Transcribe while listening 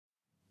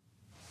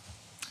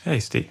Hey,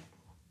 Steve.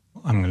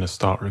 I'm going to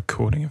start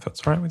recording if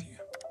that's all right with you.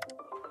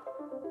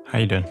 How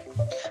you doing?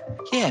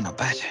 Yeah, not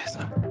bad.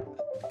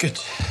 Good.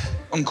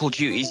 Uncle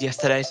duties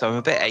yesterday, so I'm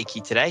a bit achy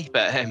today.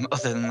 But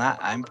other than that,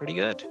 I'm pretty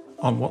good.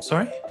 On what,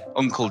 sorry?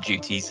 Uncle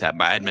duties at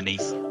my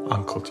niece.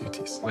 Uncle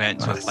duties. We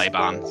went to a play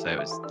barn, so it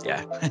was,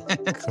 yeah.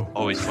 Cool.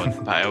 Always fun,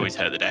 but I always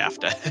hurt the day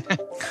after.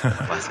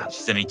 Bless her.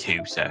 She's only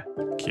 2, so.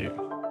 Cute.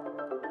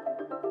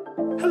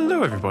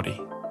 Hello, everybody.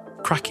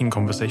 Cracking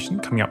conversation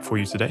coming up for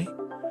you today.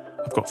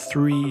 I've got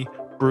 3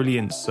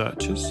 brilliant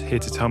searchers here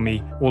to tell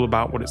me all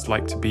about what it's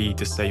like to be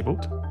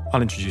disabled.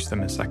 I'll introduce them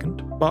in a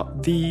second.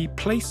 But the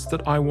place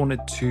that I wanted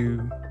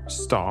to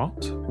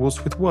start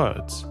was with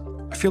words.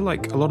 I feel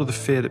like a lot of the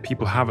fear that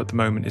people have at the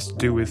moment is to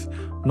do with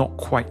not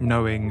quite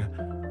knowing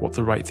what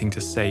the right thing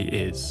to say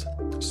is.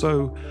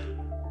 So,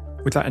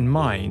 with that in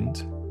mind,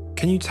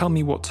 can you tell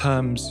me what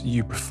terms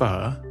you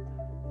prefer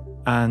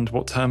and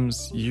what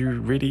terms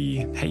you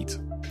really hate?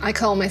 I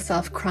call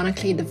myself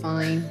chronically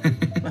divine.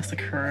 That's a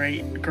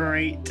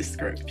great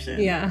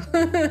description. Yeah.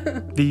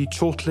 The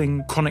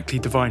chortling, chronically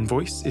divine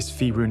voice is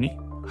Fee Rooney.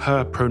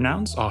 Her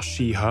pronouns are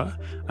she, her,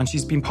 and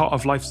she's been part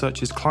of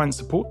LifeSearch's client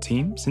support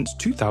team since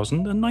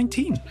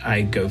 2019.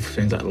 I go for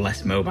things like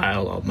less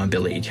mobile or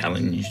mobility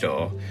challenged,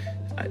 or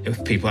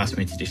if people ask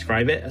me to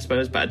describe it, I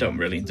suppose, but I don't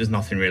really, there's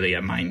nothing really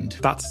in mind.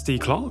 That's Steve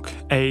Clark,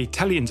 a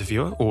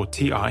tele-interviewer, or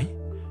TI.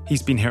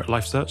 He's been here at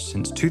LifeSearch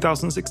since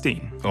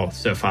 2016. Or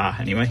so far,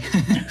 anyway.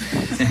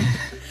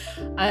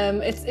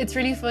 It's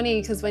really funny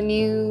because when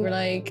you were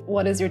like,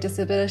 what is your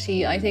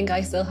disability? I think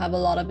I still have a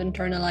lot of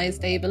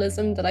internalized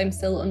ableism that I'm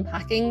still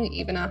unpacking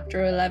even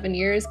after 11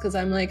 years, because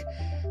I'm like,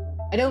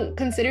 I don't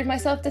consider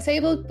myself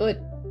disabled,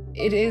 but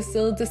it is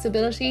still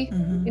disability,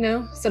 you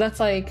know? So that's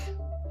like,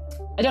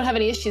 I don't have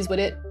any issues with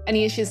it.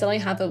 Any issues that I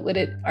have with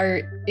it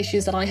are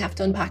issues that I have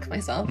to unpack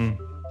myself.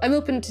 I'm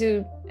open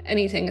to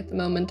anything at the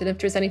moment, and if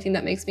there's anything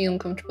that makes me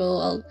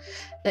uncomfortable, I'll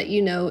let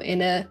you know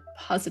in a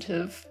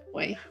positive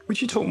way.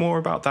 Would you talk more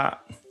about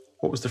that?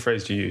 What was the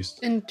phrase you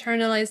used?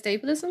 Internalized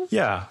ableism?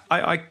 Yeah,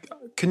 I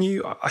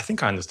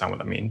think I understand what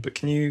that means, but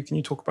can you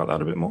talk about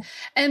that a bit more?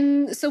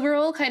 So we're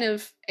all kind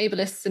of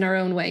ableists in our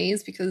own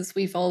ways because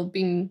we've all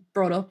been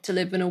brought up to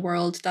live in a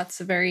world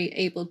that's a very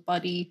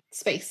able-bodied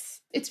space.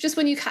 It's just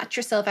when you catch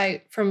yourself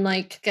out from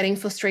like getting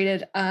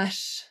frustrated at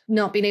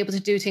not being able to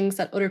do things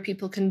that other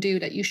people can do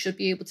that you should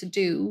be able to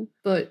do,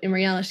 but in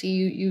reality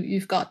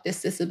you've got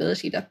this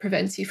disability that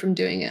prevents you from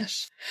doing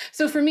it.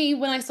 So for me,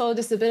 when I saw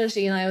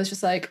disability, and I was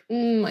just like,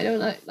 I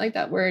don't like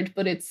that word,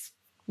 but it's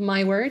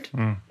my word.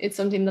 It's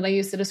something that I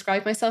use to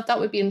describe myself.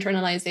 That would be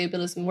internalized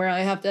ableism, where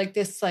I have like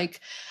this, like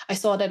I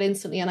saw that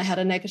instantly and I had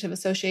a negative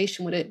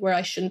association with it where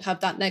I shouldn't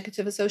have that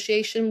negative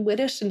association with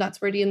it. And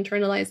that's where the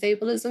internalized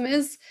ableism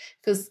is,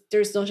 because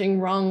there's nothing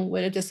wrong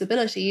with a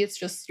disability. It's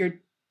just you're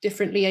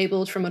differently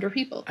abled from other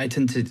people.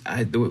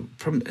 The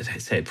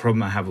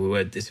problem I have with the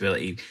word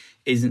disability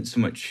isn't so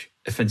much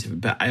offensive,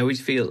 but I always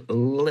feel a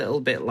little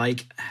bit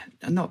like,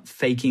 not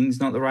faking's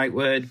not the right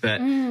word, but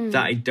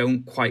that I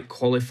don't quite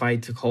qualify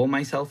to call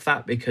myself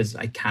that, because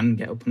I can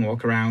get up and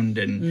walk around,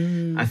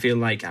 and I feel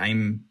like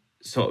I'm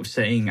sort of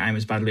saying I'm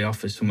as badly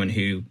off as someone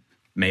who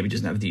maybe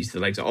doesn't have the use of the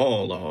legs at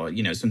all, or,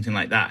 you know, something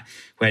like that,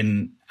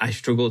 when I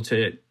struggle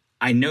to,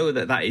 I know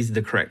that is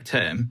the correct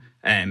term,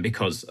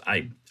 because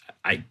I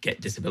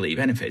get disability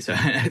benefits, so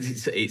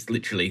it's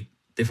literally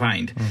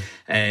defined.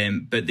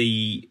 But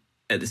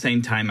at the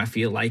same time, I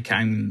feel like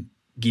I'm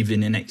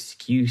giving an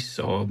excuse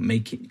or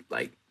making,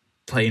 like,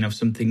 playing off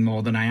something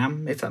more than I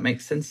am, if that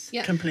makes sense.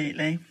 Yeah.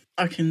 Completely.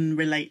 I can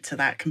relate to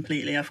that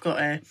completely. I've got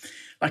an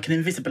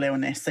invisible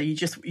illness, so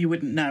you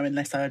wouldn't know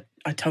unless I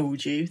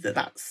told you that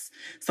that's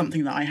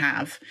something that I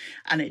have,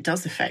 and it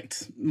does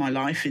affect my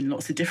life in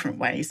lots of different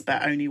ways,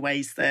 but only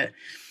ways that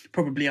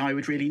probably I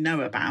would really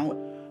know about.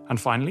 And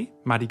finally,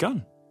 Maddie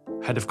Gunn,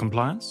 Head of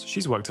Compliance.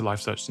 She's worked at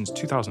LifeSearch since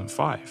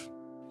 2005.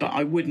 But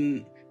I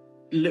wouldn't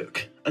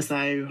look as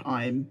though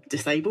I'm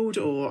disabled,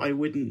 or I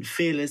wouldn't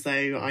feel as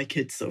though I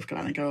could sort of go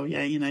and go, oh,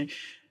 yeah, you know,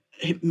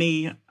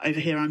 me over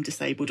here, I'm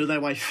disabled,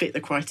 although I fit the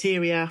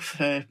criteria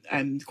for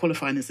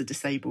qualifying as a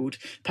disabled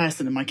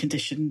person, and my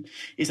condition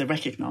is a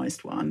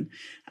recognised one.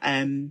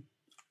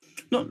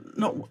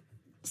 Not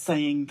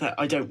saying that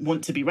I don't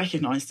want to be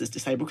recognised as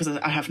disabled, because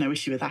I have no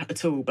issue with that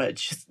at all, but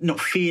just not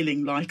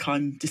feeling like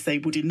I'm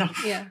disabled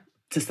enough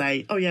to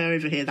say, oh yeah,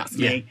 over here, that's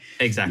me.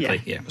 Exactly.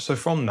 Yeah. So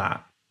from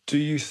that, do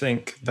you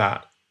think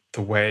that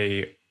the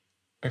way,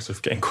 I'm sort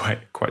of getting quite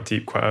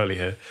deep quite early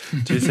here,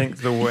 do you think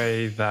the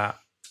way that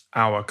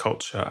our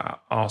culture,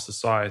 our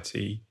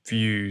society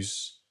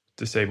views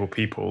disabled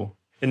people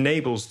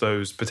enables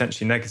those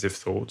potentially negative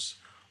thoughts,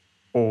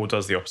 or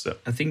does the opposite?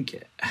 I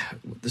think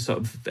the sort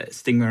of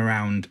stigma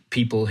around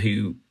people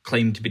who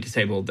claim to be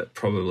disabled that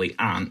probably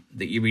aren't,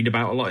 that you read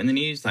about a lot in the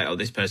news, like, oh,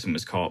 this person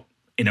was caught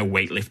in a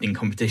weightlifting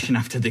competition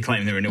after they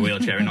claim they were in a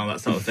wheelchair and all that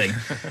sort of thing,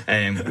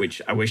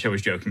 which I wish I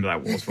was joking, but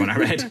that was one I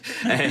read.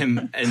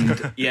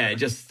 And yeah,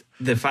 just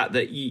the fact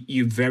that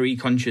you're very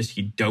conscious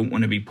you don't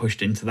want to be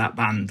pushed into that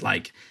band.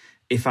 Like,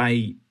 if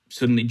I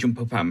suddenly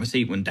jump up out of my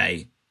seat one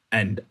day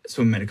And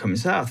someone made a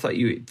comment, I thought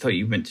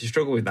you meant to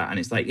struggle with that. And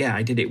it's like, yeah,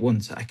 I did it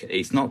once.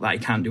 It's not that I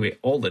can't do it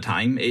all the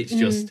time. It's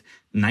just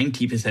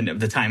 90% of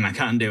the time I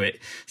can't do it.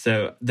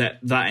 So that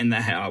in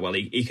their head,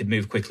 he could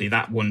move quickly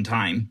that one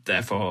time.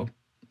 Therefore,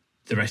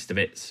 the rest of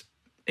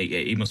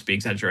he must be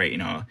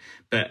exaggerating.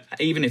 But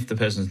even if the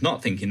person's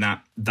not thinking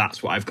that,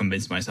 that's what I've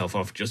convinced myself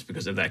of just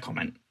because of their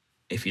comment,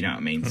 if you know what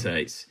I mean. So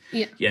it's,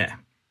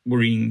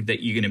 worrying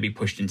that you're going to be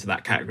pushed into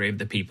that category of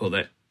the people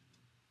that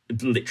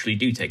literally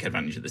do take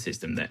advantage of the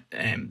system that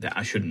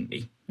I shouldn't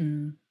be.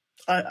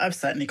 I've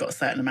certainly got a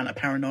certain amount of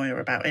paranoia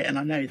about it, and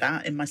I know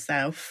that in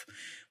myself,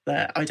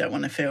 that I don't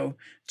want to feel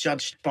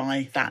judged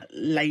by that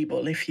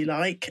label, if you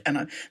like.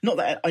 And not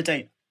that I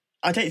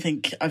don't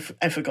think I've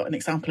ever got an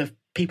example of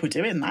people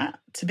doing that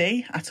to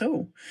me at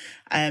all.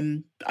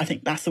 I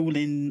think that's all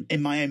in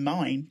my own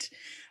mind.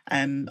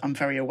 I'm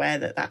very aware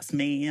that that's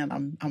me, and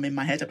I'm in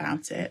my head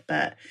about it,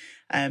 but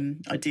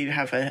I do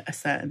have a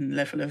certain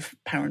level of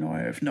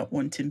paranoia of not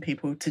wanting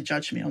people to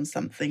judge me on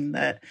something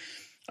that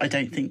I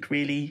don't think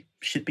really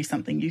should be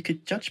something you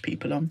could judge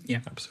people on.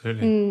 Yeah,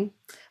 absolutely.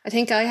 I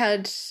think I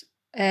had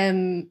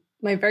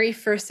my very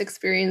first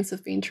experience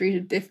of being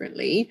treated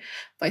differently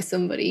by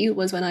somebody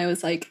was when I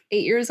was like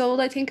 8 years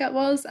old, I think it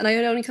was. And I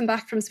had only come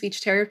back from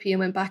speech therapy and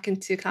went back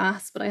into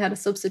class, but I had a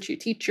substitute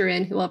teacher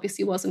in who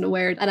obviously wasn't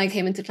aware. And I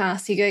came into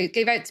class, he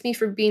gave out to me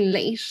for being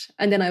late.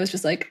 And then I was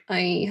just like,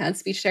 I had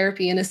speech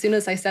therapy. And as soon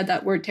as I said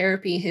that word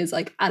therapy, his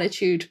like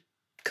attitude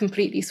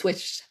completely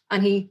switched.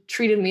 And he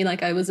treated me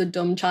like I was a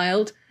dumb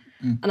child.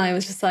 And I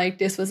was just like,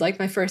 this was like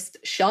my first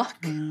shock.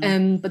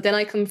 But then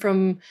I come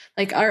from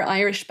like our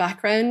Irish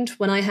background.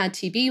 When I had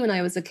TB when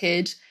I was a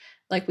kid,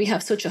 like we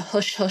have such a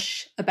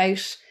hush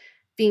about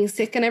being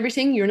sick and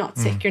everything. You're not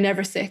sick. You're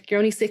never sick. You're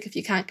only sick if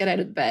you can't get out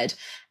of the bed.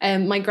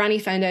 My granny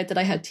found out that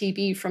I had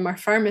TB from our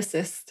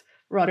pharmacist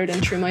rather than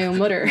through my own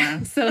mother.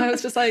 So I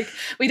was just like,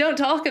 we don't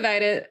talk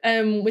about it,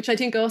 which I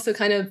think also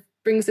kind of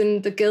brings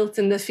in the guilt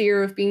and the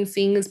fear of being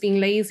seen as being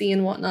lazy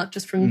and whatnot,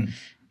 just from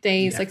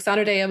days. Like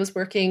Saturday I was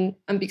working,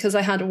 and because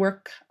I had to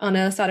work on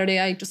a Saturday,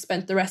 I just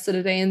spent the rest of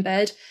the day in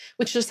bed,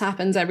 which just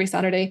happens every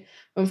Saturday.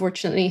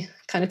 Unfortunately,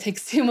 kind of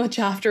takes too much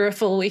after a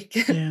full week.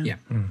 No,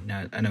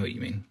 I know what you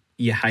mean.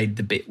 You hide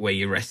the bit where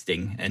you're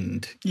resting,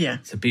 and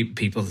so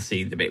people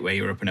see the bit where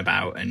you're up and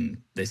about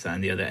and this, that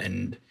and the other.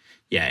 And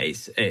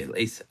it's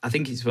I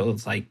think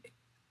it's like,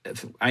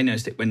 I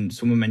noticed it when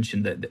someone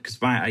mentioned that, because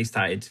I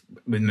started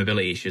with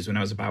mobility issues when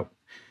I was about,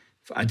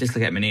 I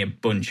dislocated my knee a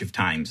bunch of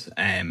times,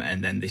 and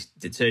then they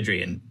did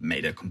surgery and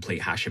made a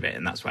complete hash of it,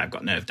 and that's why I've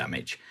got nerve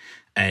damage.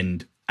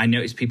 And I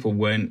noticed people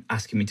weren't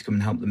asking me to come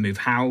and help them move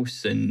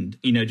house, and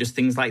just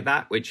things like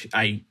that, which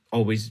I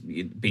always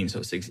been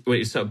sort of it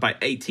was sort of by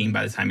 18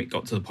 by the time it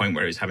got to the point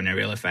where it was having a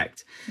real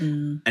effect.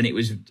 And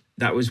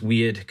that was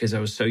weird, because I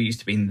was so used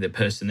to being the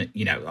person that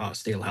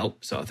still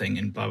help sort of thing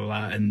and blah blah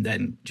blah, and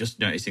then just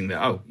noticing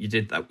that you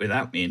did that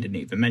without me and didn't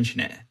even mention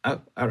it. Oh,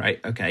 all right,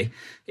 okay.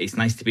 It's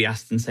nice to be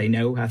asked and say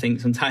no, I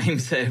think,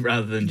 sometimes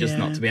rather than just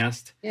not to be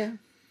asked.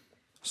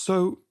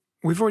 So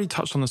we've already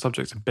touched on the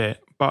subject a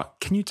bit, but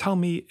can you tell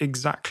me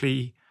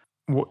exactly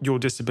what your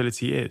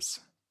disability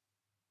is?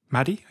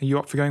 Maddie, are you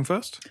up for going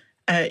first?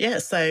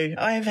 So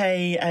I have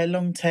a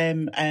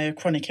long-term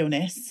chronic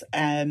illness.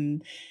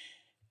 Probably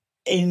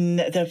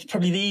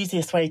the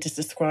easiest way to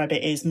describe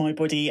it is my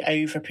body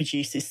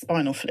overproduces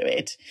spinal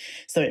fluid.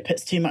 So it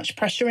puts too much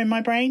pressure in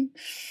my brain.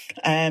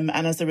 And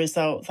as a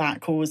result, that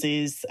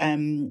causes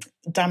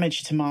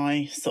damage to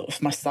my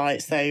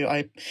sight.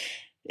 So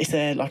it's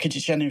like a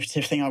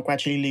degenerative thing. I'll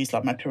gradually lose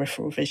like my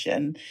peripheral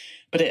vision,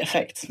 but it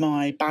affects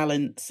my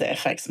balance. It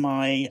affects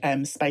my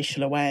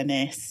spatial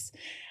awareness.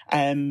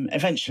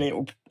 Eventually it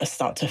will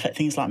start to affect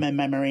things like my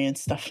memory and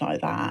stuff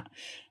like that.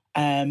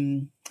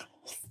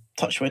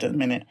 Touch wood, at the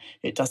minute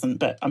it doesn't,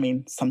 but I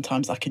mean,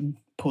 sometimes I can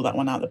pull that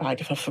one out of the bag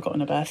if I've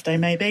forgotten a birthday,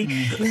 maybe.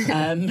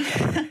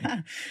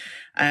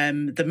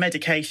 The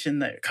medication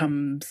that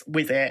comes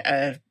with it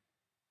are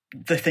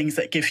the things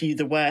that give you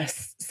the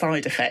worst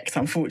side effects,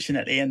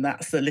 unfortunately, and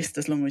that's the list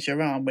as long as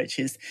your arm, which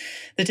is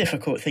the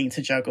difficult thing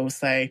to juggle.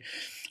 So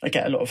I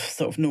get a lot of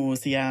sort of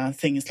nausea.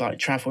 Things like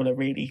travel are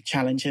really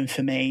challenging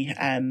for me,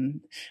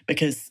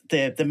 because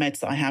the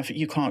meds that I have,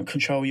 you can't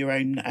control your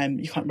own,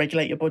 you can't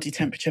regulate your body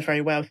temperature very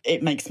well.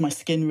 It makes my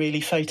skin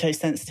really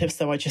photosensitive,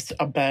 so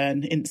I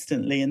burn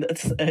instantly in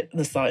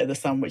the sight of the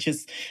sun, which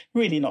is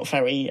really not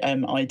very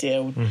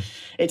ideal.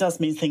 It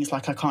does mean things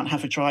like I can't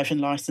have a driving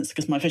licence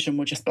because my vision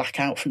will just black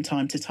out from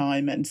time to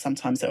time, and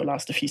sometimes it will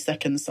last a few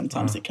seconds,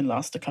 sometimes it can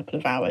last a couple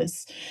of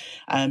hours.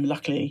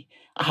 Luckily,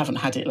 I haven't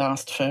had it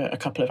last for a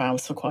couple of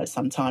hours for quite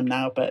some time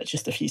now, but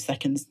just a few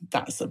seconds,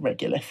 that's a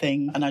regular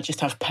thing. And I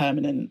just have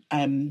permanent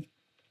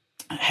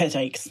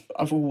headaches.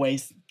 I've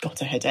always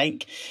got a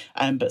headache,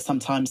 but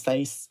sometimes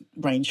they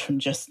range from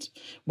just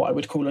what I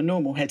would call a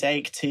normal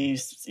headache to,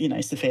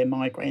 severe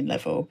migraine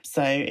level.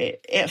 So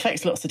it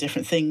affects lots of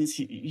different things.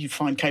 You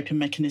find coping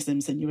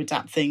mechanisms and you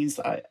adapt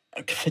things.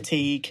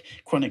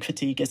 chronic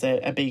fatigue is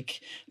a big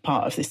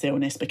part of this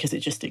illness because it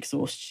just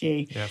exhausts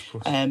you. Yeah, of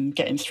course.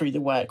 Getting through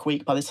the work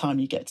week, by the time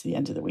you get to the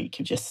end of the week,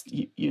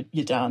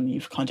 you're done.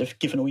 You've kind of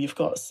given all you've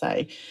got.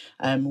 So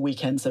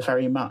weekends are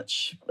very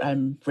much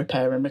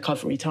repair and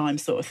recovery time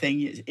sort of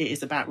thing. It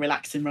is about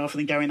relaxing rather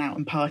than going out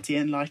and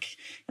partying like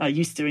I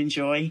used to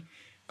enjoy.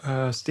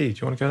 Steve, do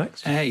you want to go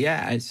next?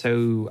 Yeah,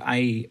 so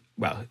I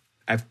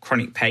have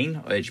chronic pain,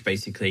 which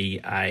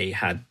basically I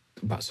had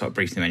sort of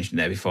briefly mentioned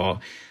there before.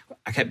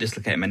 I kept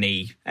dislocating my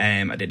knee.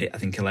 I did it, I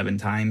think, 11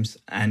 times.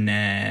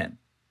 And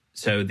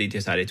so they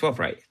decided to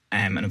operate.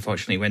 And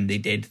unfortunately, when they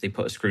did, they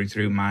put a screw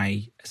through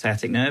my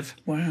sciatic nerve.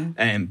 Wow.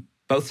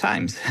 Both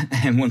times,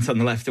 once on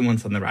the left and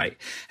once on the right.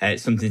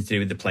 It's something to do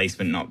with the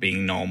placement not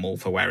being normal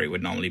for where it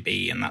would normally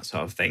be and that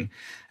sort of thing.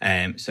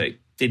 So it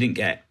didn't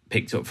get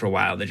picked up for a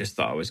while. They just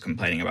thought I was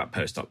complaining about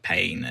post-op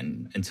pain,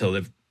 and until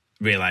they've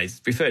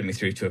referred me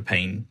through to a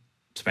pain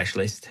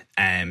specialist.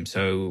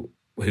 So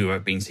who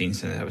I've been seeing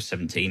since I was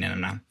 17 and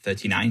I'm now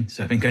 39.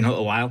 So I've been going a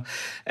little while.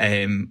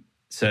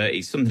 So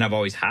it's something I've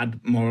always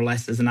had more or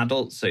less as an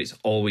adult. So it's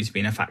always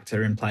been a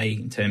factor in play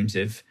in terms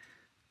of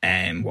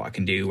what I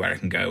can do, where I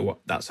can go,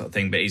 that sort of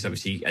thing. But it's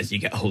obviously, as you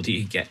get older,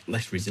 you get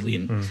less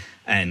resilient.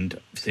 And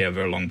obviously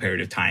over a long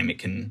period of time, it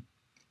can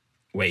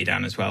weigh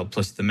down as well.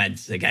 Plus the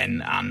meds,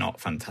 again, are not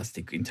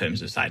fantastic in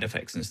terms of side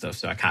effects and stuff.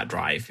 So I can't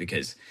drive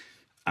because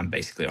I'm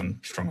basically on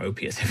strong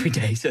opiates every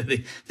day. So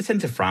they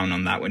tend to frown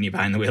on that when you're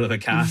behind the wheel of a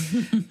car.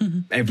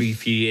 Every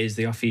few years,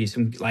 they offer you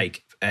some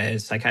a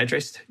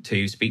psychiatrist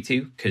to speak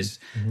to because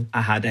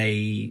I had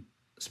a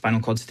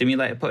spinal cord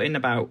stimulator put in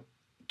about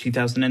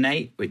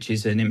 2008, which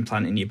is an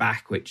implant in your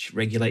back which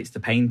regulates the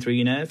pain through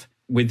your nerve.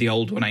 With the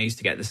old one, I used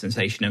to get the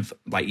sensation of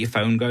like your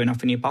phone going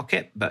off in your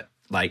pocket, but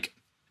like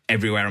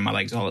everywhere on my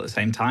legs all at the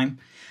same time.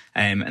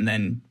 And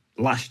then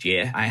last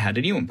year, I had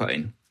a new one put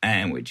in,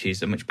 which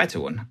is a much better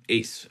one.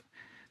 It's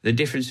the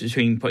difference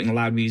between putting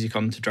loud music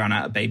on to drown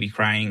out a baby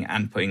crying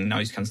and putting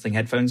noise-cancelling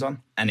headphones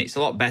on. And it's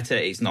a lot better.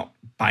 It's not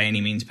by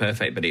any means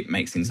perfect, but it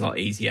makes things a lot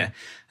easier.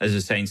 As I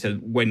was saying, so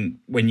when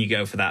you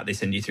go for that, they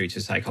send you through to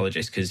a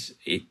psychologist because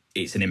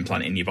it's an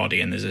implant in your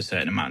body and there's a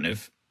certain amount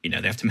of, they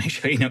have to make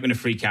sure you're not going to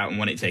freak out and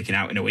want it taken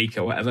out in a week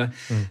or whatever.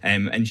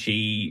 And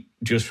she,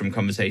 just from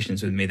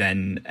conversations with me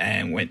then,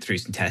 went through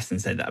some tests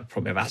and said that I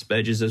probably have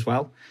Asperger's as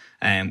well,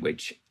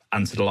 which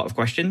answered a lot of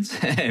questions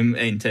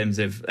in terms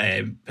of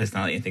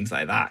personality and things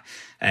like that,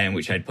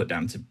 which I'd put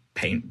down to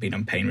being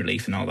on pain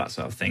relief and all that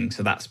sort of thing.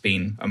 So that's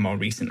been a more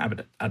recent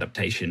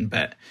adaptation.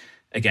 But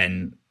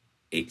again,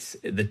 it's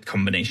the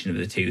combination of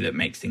the two that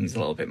makes things a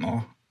little bit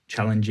more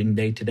challenging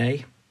day to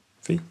day.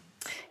 Fee?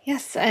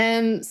 Yes.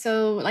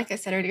 So like I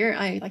said earlier,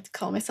 I like to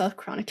call myself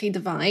chronically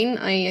divine.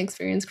 I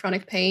experience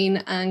chronic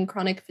pain and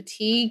chronic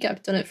fatigue.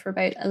 I've done it for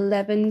about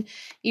 11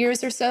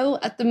 years or so.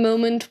 At the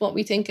moment, what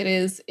we think it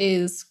is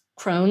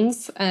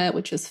Crohn's,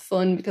 which is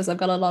fun because I've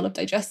got a lot of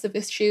digestive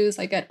issues.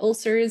 I get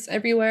ulcers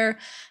everywhere,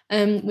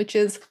 which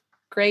is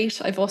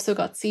great. I've also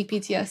got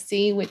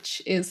CPTSD,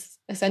 which is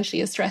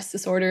essentially a stress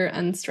disorder,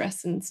 and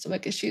stress and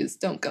stomach issues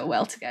don't go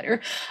well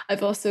together.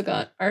 I've also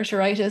got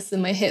arteritis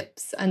in my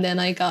hips, and then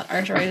I got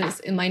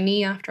arteritis in my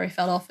knee after I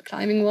fell off a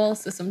climbing wall.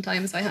 So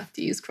sometimes I have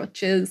to use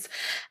crutches.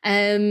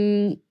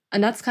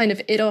 And that's kind of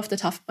it off the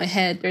top of my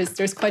head.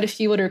 There's quite a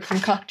few other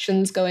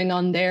concoctions going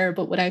on there,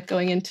 but without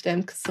going into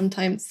them, because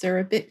sometimes they're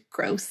a bit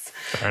gross.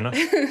 Fair enough.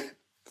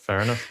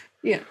 Fair enough.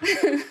 Yeah.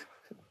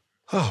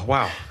 Oh,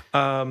 wow.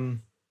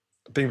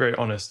 Being very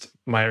honest,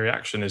 my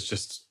reaction is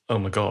just, oh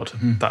my God,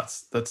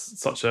 that's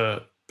such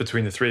a,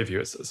 between the three of you,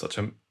 it's such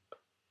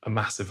a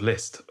massive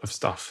list of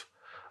stuff.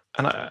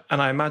 And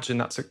I imagine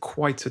that's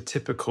quite a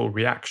typical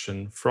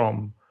reaction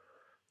from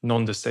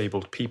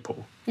non-disabled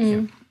people.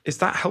 Is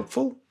that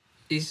helpful?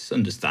 It's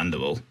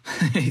understandable.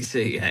 It's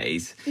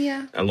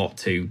a lot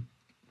to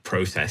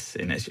process,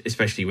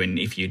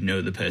 especially if you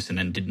know the person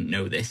and didn't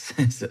know this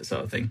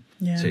sort of thing.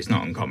 Yeah. So it's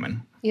not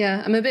uncommon.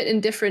 Yeah, I'm a bit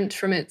indifferent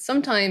from it.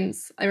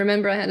 Sometimes I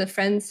remember I had a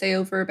friend stay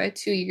over about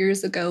 2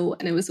 years ago,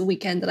 and it was a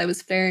weekend that I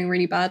was flaring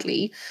really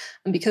badly.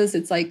 And because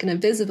it's like an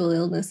invisible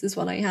illness is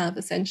what I have,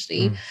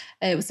 essentially.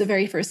 It was the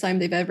very first time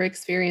they've ever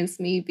experienced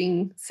me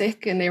being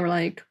sick. And they were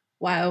like,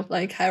 wow,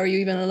 like, how are you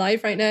even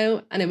alive right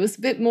now? And it was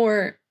a bit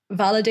more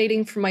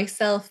validating for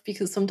myself,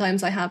 because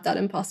sometimes I have that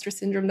imposter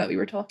syndrome that we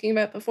were talking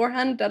about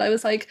beforehand, that I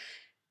was like,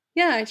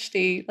 yeah,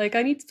 actually, like,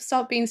 I need to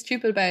stop being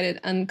stupid about it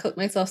and cut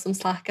myself some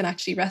slack and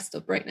actually rest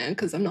up right now,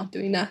 because I'm not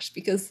doing that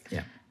because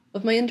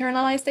of my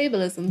internalized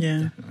ableism.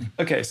 Yeah. Definitely.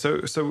 Okay,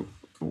 so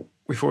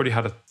we've already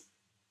had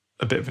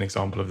a bit of an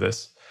example of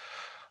this,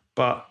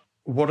 but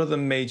what are the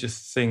major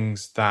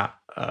things that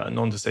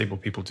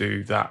non-disabled people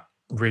do that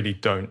really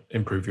don't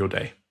improve your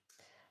day?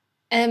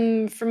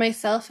 For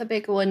myself, a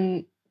big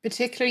one,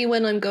 particularly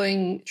when I'm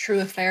going through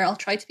a flare, I'll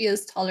try to be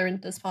as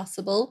tolerant as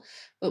possible.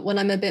 But when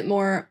I'm a bit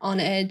more on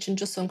edge and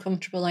just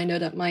uncomfortable, I know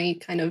that my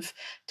kind of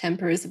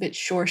temper is a bit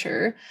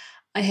shorter.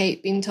 I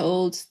hate being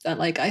told that,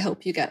 like, I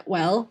hope you get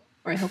well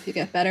or I hope you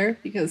get better,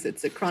 because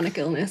it's a chronic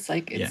illness.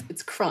 Like,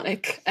 it's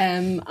chronic.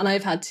 And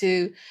I've had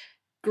to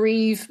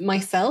grieve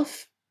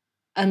myself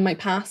and my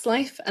past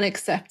life and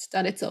accept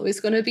that it's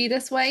always going to be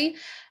this way.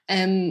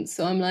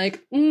 So I'm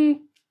like,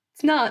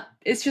 it's not.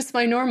 It's just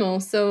my normal.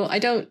 So I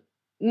don't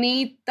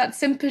need that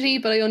sympathy,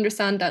 but I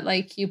understand that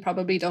like you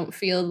probably don't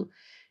feel,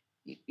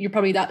 you're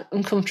probably that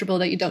uncomfortable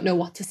that you don't know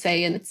what to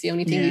say, and it's the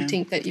only thing you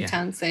think that you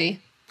can say.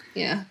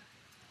 Yeah.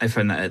 I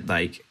find that at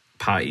like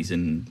parties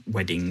and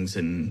weddings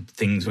and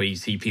things where you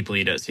see people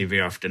you don't see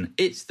very often,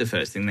 it's the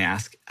first thing they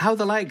ask, how are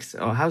the legs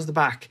or how's the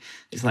back?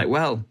 It's like,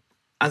 well,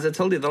 as I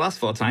told you the last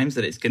 4 times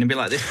that it's going to be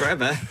like this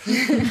forever.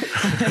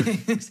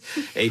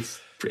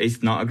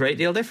 it's not a great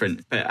deal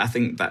different. But I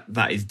think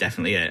that is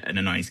definitely an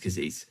annoyance,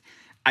 because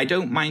I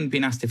don't mind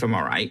being asked if I'm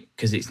all right,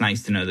 because it's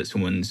nice to know that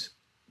someone's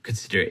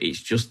considerate. It's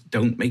just,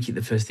 don't make it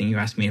the first thing you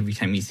ask me every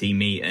time you see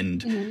me,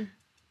 and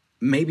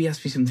maybe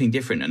ask me something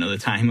different another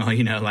time, or,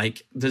 you know,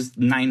 like there's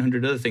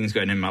 900 other things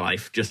going in my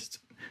life. Just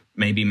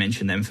maybe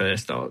mention them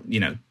first, or, you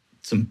know,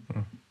 some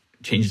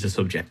change the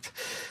subject.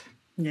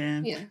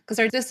 Yeah, because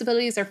our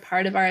disabilities are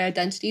part of our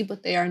identity,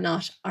 but they are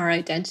not our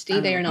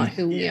identity. They are not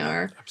who we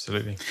are.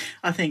 Absolutely.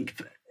 I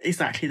think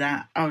exactly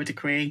that. I would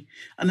agree.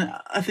 And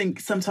I think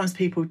sometimes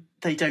people,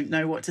 they don't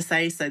know what to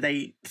say, so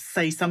they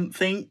say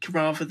something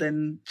rather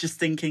than just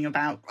thinking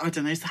about, I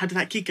don't know, so how did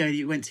that gig go that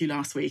you went to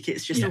last week?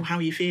 It's just, how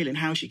are you feeling?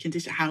 How's your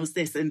condition? How's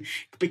this? And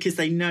because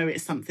they know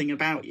it's something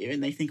about you,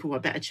 and they think, I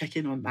better check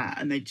in on that.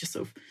 And they just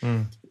sort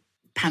of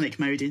panic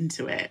mode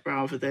into it,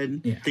 rather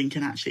than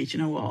thinking, actually, do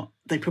you know what?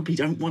 They probably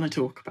don't want to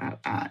talk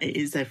about that. It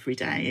is every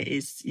day. It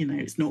is, you know,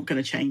 it's not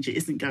going to change. It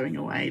isn't going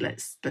away.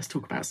 Let's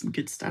talk about some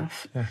good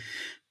stuff. Yeah.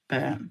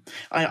 But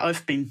I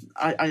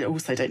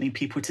also don't need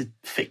people to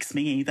fix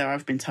me either.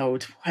 I've been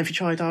told, have you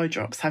tried eye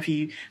drops? Have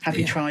you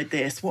tried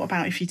this? What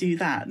about if you do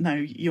that? No,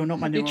 you're not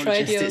my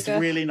neurologist. It's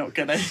really not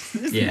gonna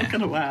not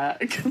gonna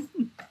work.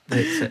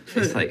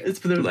 It's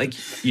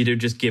like you'd have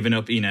just given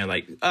up, you know,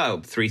 like,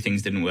 3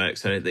 things didn't work.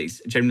 So at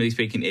least, generally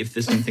speaking, if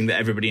there's something that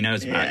everybody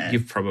knows about,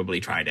 you've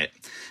probably tried it.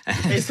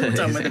 It's all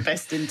done with the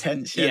best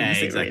intentions. Yeah,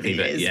 exactly.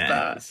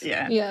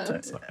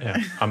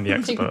 I'm the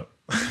expert.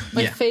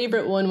 My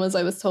favourite one was,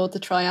 I was told to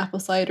try apple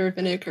cider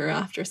vinegar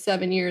after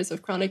 7 years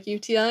of chronic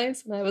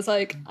UTIs. And I was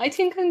like, I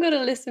think I'm going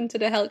to listen to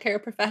the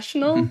healthcare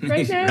professional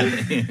right now.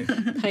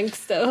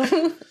 Thanks,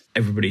 though.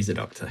 Everybody's a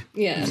doctor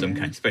of some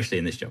kind, especially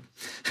in this job.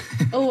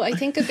 I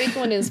think a big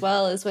one as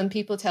well is when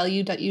people tell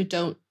you that you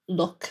don't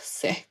look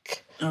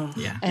sick.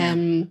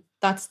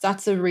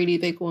 That's a really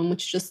big one,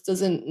 which just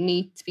doesn't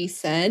need to be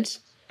said.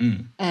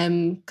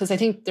 Because I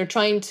think they're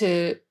trying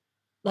to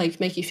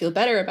like make you feel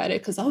better about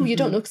it, because you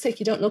don't look sick,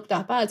 you don't look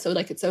that bad, so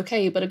like it's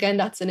okay. But again,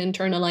 that's an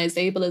internalized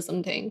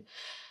ableism thing.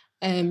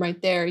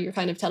 Right there, you're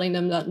kind of telling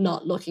them that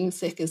not looking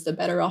sick is the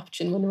better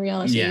option, when in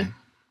reality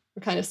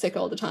we're kind of sick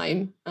all the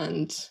time,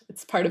 and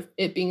it's part of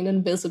it being an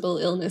invisible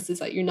illness is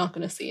that you're not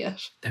going to see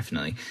it.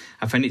 Definitely.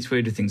 I find it's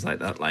weird with things like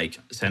that, like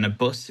say on a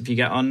bus, if you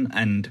get on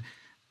and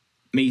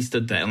me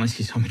stood there, unless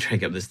you saw me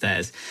drag up the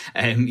stairs,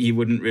 you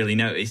wouldn't really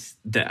notice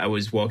that I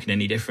was walking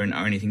any different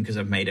or anything, because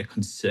I've made a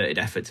concerted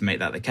effort to make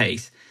that the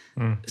case.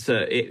 So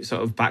it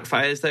sort of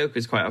backfires, though,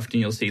 because quite often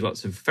you'll see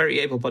lots of very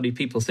able-bodied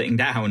people sitting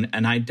down,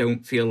 and I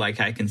don't feel like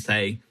I can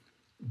say,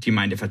 do you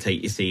mind if I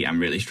take your seat? I'm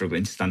really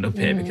struggling to stand up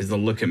here, because they'll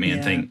look at me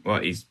and think, well,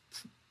 he's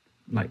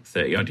like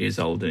 30-odd years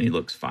old and he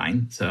looks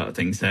fine, sort of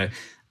thing. So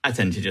I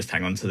tend to just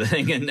hang on to the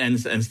thing and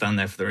stand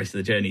there for the rest of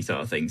the journey, sort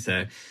of thing.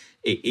 So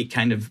it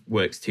kind of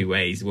works 2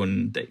 ways.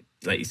 One, that,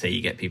 like you say,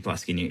 you get people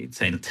asking you,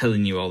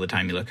 telling you all the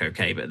time you look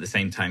okay, but at the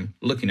same time,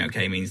 looking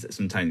okay means that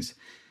sometimes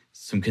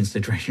some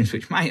considerations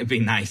which might have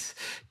been nice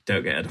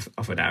don't get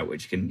offered out,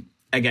 which can,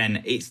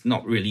 again, it's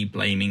not really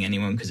blaming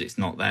anyone because it's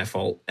not their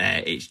fault.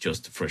 It's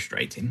just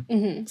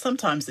frustrating.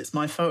 Sometimes it's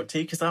my fault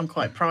too, because I'm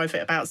quite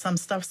private about some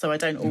stuff, so I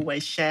don't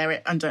always share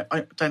it, and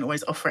I don't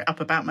always offer it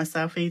up about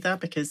myself either,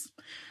 because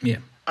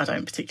I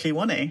don't particularly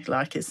want to.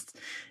 Like,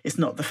 it's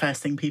not the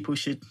first thing people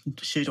should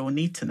or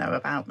need to know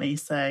about me.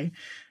 So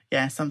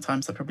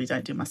sometimes I probably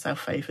don't do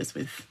myself favours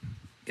with.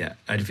 Yeah,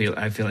 I feel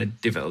I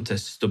developed a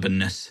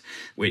stubbornness,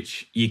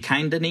 which you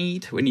kind of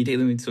need when you're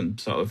dealing with some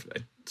sort of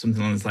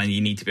something along this line.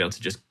 You need to be able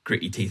to just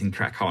grit your teeth and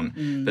crack on.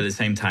 But at the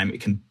same time,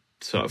 it can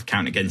sort of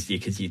count against you,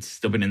 because you're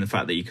stubborn in the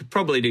fact that you could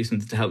probably do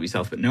something to help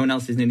yourself, but no one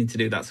else is needing to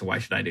do that, so why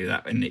should I do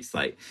that? And it's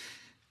like,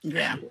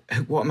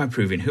 what am I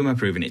proving? Who am I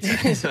proving it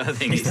to? So I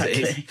think it's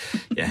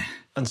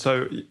And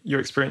so your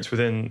experience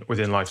within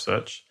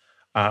LifeSearch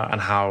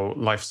and how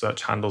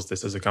LifeSearch handles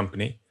this as a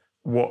company,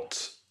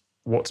 what's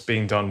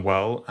being done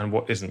well and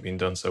what isn't being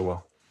done so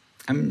well?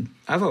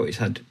 I've always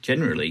had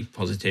generally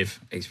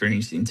positive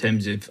experience in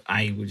terms of,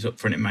 I was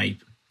upfront in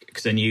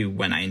because I knew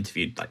when I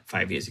interviewed like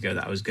 5 years ago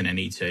that I was going to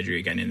need surgery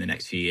again in the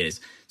next few years.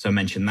 So I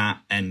mentioned that,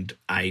 and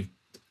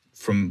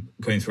from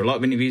going through a lot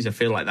of interviews, I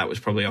feel like that was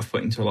probably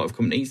off-putting to a lot of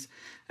companies,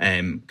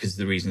 because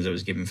the reasons I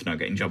was given for not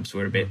getting jobs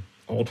were a bit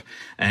odd.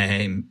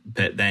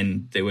 But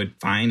then they were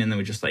fine, and they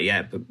were just like,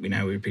 but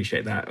we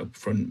appreciate that up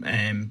front.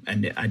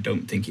 And I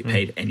don't think it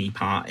played any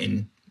part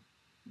in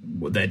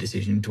their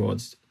decision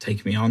towards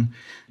taking me on.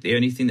 The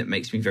only thing that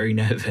makes me very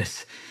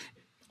nervous,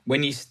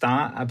 when you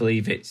start, I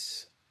believe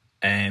it's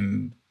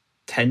 10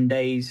 10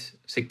 days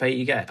sick pay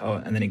you get,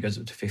 and then it goes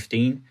up to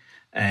 15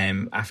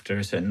 after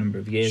a certain number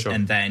of years. Sure.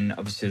 And then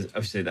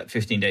obviously that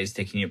 15 days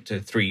taking you up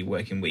to 3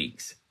 working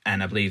weeks.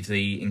 And I believe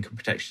the income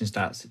protection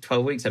starts at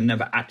 12 weeks. I've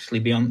never actually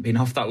been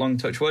off that long,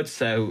 touch wood,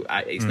 so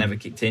it's never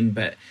kicked in.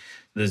 But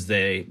there's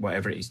the,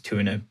 whatever it is, two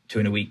and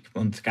a week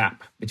month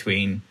gap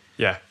between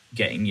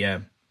getting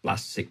your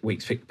last 6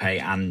 weeks sick pay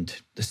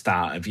and the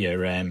start of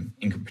your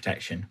income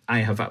protection.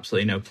 I have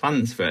absolutely no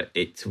plans for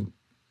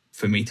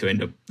me to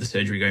end up the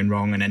surgery going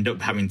wrong and end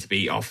up having to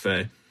be off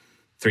for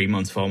 3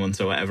 months, 4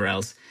 months or whatever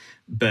else.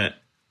 But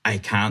I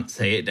can't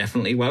say it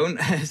definitely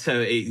won't.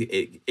 So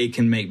it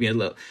can make me a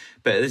little...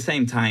 But at the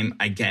same time,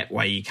 I get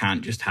why you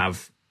can't just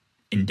have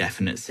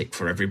indefinite sick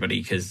for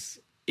everybody, because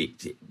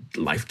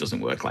life doesn't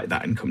work like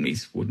that and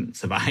companies wouldn't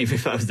survive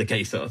if that was the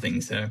case, sort of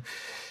thing. So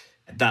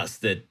that's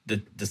the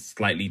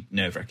slightly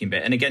nerve-wracking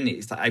bit. And again,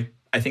 it's like,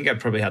 I think I've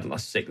probably had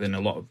less sick than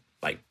a lot of,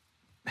 like,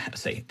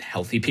 say,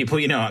 healthy people,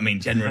 you know what I mean,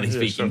 generally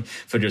speaking,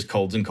 for just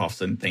colds and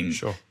coughs and things.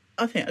 Sure.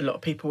 I think a lot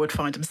of people would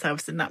find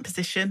themselves in that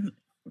position.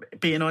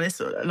 Being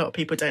honest, a lot of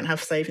people don't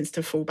have savings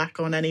to fall back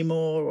on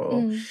anymore,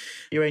 or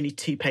you're only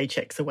 2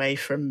 paychecks away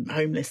from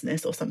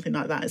homelessness or something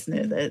like that,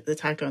 isn't it? The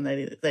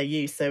tagline they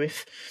use. So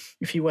if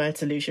you were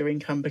to lose your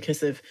income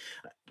because of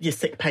your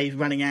sick pay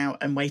running out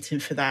and waiting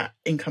for that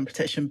income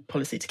protection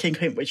policy to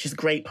kick in, which is a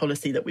great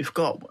policy that we've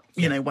got,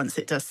 you know, once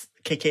it does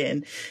kick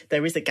in,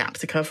 there is a gap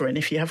to cover. And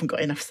if you haven't got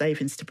enough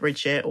savings to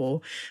bridge it, or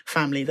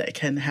family that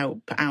can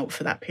help out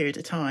for that period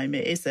of time,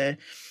 it is a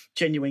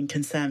genuine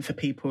concern for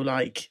people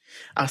like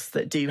us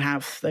that do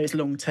have those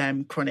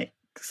long-term chronic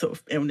sort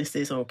of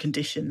illnesses or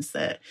conditions,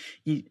 that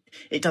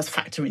it does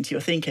factor into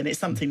your thinking. It's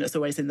something that's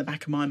always in the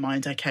back of my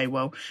mind. Okay,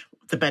 well,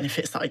 the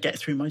benefits that I get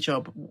through my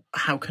job,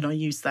 how can I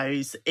use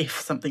those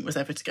if something was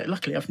ever to go?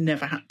 Luckily, I've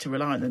never had to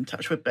rely on them,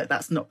 touch wood, but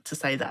that's not to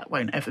say that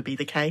won't ever be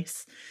the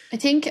case. I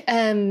think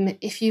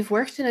if you've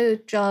worked in a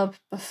job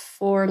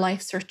before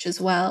LifeSearch as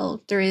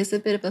well, there is a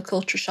bit of a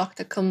culture shock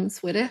that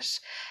comes with it.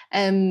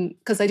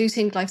 Because I do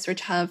think LifeSearch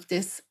have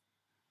this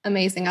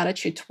amazing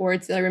attitude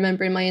towards it. I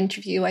remember in my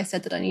interview, I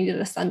said that I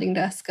needed a standing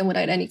desk, and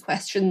without any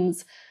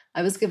questions,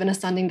 I was given a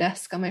standing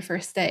desk on my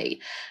first day.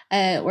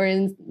 Where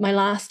in my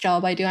last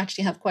job, I do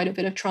actually have quite a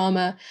bit of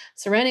trauma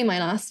surrounding my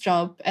last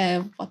job,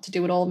 what to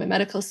do with all my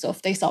medical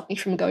stuff. They stopped me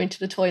from going to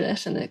the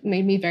toilet, and it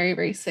made me very,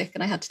 very sick.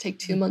 And I had to take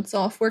 2 months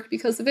off work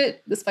because of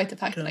it, despite the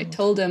fact that I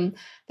told them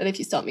that if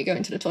you stop me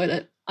going to the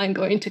toilet, I'm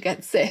going to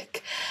get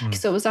sick.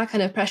 So it was that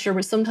kind of pressure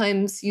where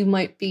sometimes you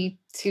might be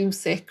too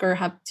sick or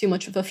have too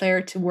much of a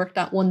flare to work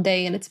that one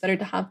day, and it's better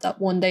to have that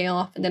one day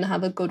off and then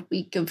have a good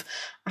week of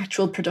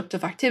actual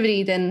productive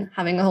activity than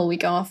having a whole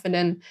week off and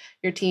then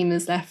your team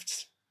is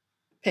left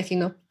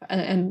picking up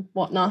and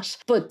whatnot.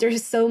 But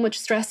there's so much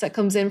stress that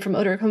comes in from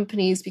other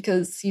companies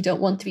because you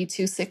don't want to be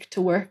too sick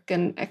to work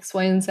and X,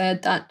 Y, and Z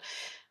that,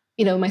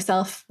 you know,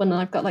 myself, when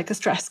I've got like a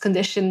stress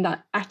condition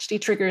that actually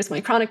triggers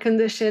my chronic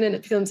condition and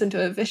it becomes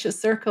into a vicious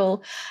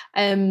circle.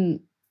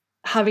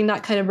 Having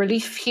that kind of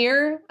relief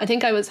here. I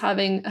think I was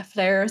having a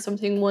flare or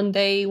something one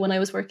day when I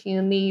was working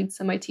in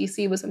Leeds, and my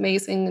TC was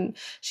amazing. And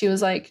she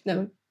was like,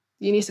 no,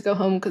 you need to go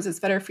home because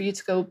it's better for you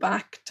to go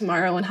back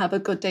tomorrow and have a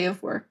good day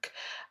of work.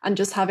 And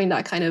just having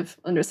that kind of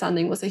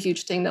understanding was a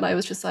huge thing, that I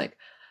was just like,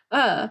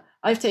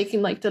 I've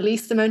taken like the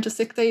least amount of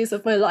sick days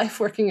of my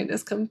life working in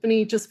this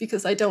company just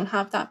because I don't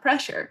have that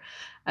pressure.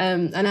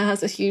 And it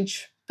has a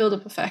huge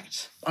build-up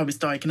effect. I was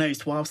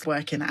diagnosed whilst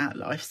working at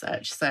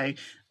LifeSearch, so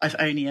I've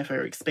only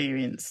ever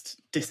experienced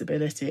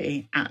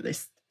disability at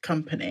this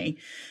company,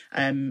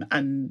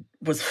 and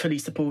was fully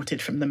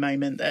supported from the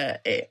moment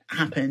that it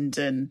happened,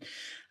 and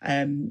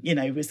you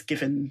know, was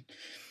given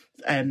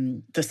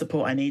the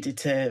support I needed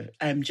to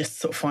just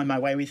sort of find my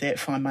way with it,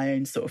 find my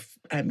own sort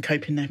of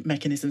coping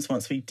mechanisms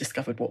once we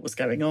discovered what was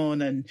going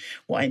on and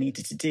what I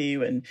needed to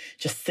do, and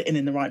just sitting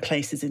in the right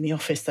places in the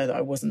office so that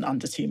I wasn't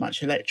under too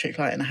much electric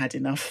light and I had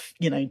enough,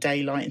 you know,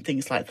 daylight and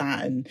things like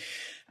that,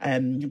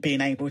 and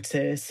being able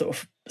to sort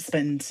of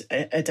spend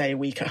a day a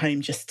week at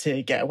home just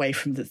to get away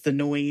from the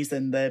noise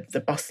and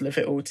the bustle of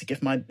it all, to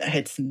give my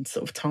head some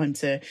sort of time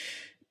to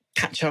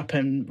catch up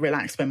and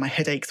relax when my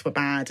headaches were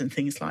bad and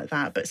things like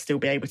that, but still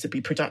be able to be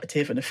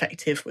productive and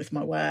effective with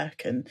my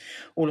work and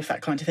all of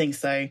that kind of thing.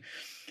 So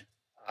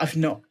I've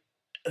not,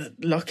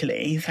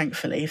 luckily,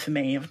 thankfully for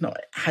me, I've not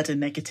had a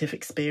negative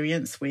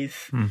experience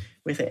with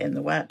it in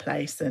the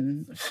workplace.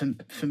 And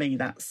for me,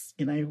 that's,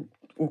 you know,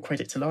 all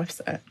credit to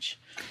LifeSearch.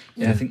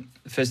 Yeah, I think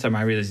the first time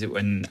I realised it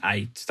when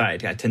I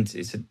started,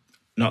 it's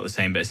not the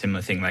same, but a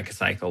similar thing, like a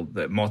cycle.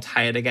 The more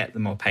tired I get, the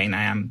more pain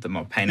I am. The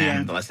more pain I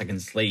am, the less I can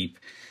sleep.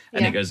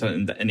 And it goes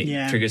on, and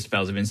it triggers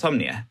spells of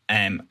insomnia.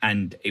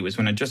 And it was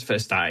when I just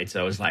first started,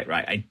 so I was like,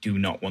 right, I do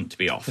not want to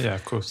be off. Yeah,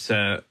 of course.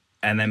 So,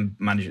 and then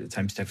manager at the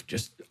time, Steph,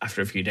 just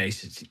after a few days,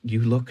 said,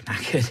 you look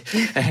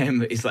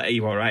knackered. It's like, are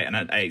you all right? And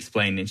I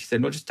explained, and she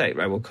said, well, just take,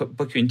 right, we'll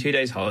book you in 2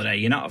 days holiday.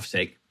 You're not off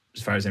sick,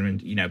 as far as anyone,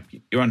 you know,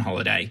 you're on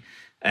holiday.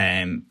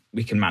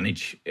 We can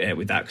manage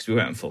with that because we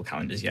weren't on full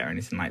calendars yet or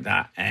anything like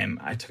that.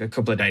 I took a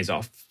couple of days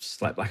off,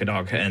 slept like a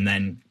dog, and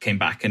then came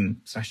back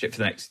and smashed it for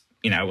the next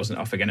I wasn't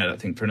off again, I don't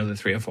think, for another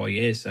 3 or 4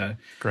 years. So,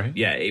 Great.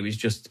 Yeah, it was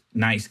just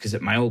nice because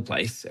at my old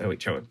place,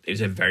 it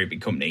was a very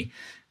big company,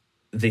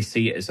 they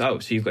see it as, so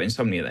you've got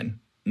insomnia then?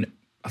 No,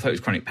 I thought it was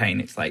chronic pain.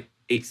 It's like,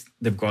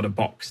 they've got a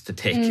box to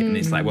tick, and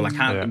it's like, well, I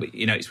can't,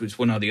 it's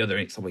one or the other.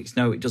 And it's like,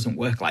 no, it doesn't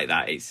work like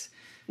that. It's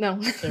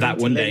that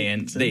one day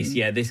and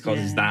this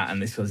causes that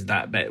and this causes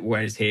that. But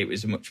whereas here it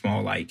was a much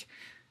more like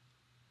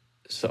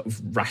sort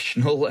of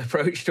rational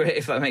approach to it,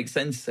 if that makes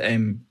sense,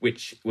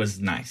 which was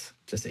nice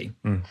to see.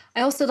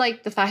 I also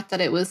like the fact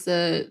that it was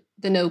the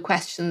no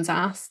questions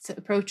asked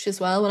approach as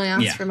well when I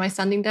asked for my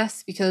standing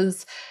desk,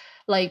 because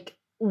like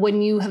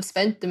when you have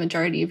spent the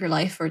majority of your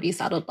life, or at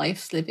least adult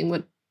life, living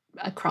with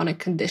a chronic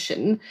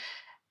condition,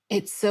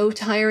 it's so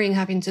tiring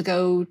having to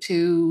go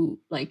to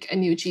like a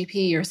new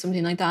GP or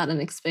something like that and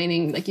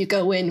explaining, like you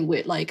go in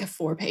with like a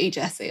 4-page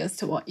essay as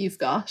to what you've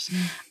got.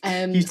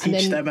 You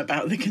teach them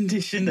about the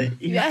condition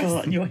that you've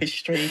got and your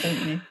history,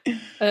 don't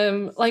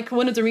you? Like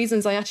one of the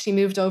reasons I actually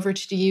moved over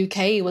to the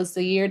UK was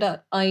the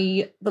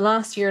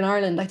last year in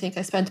Ireland, I think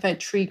I spent about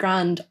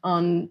 $3,000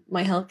 on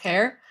my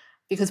healthcare,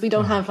 because we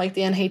don't have like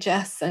the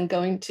NHS, and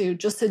going to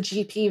just a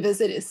GP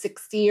visit is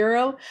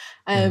 €60.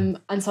 And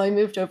so I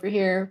moved over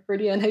here for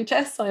the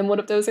NHS. So I'm one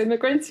of those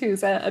immigrants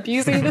who's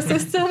abusing the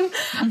system.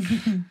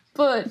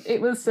 But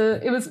it was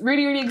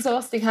really, really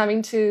exhausting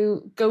having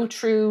to go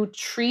through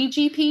 3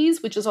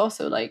 GPs, which is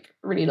also like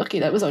really lucky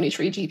that it was only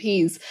 3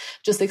 GPs,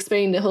 just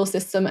explaining the whole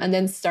system and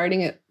then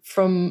starting it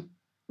from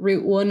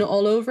route 1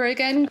 all over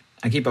again.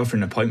 I keep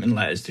offering appointment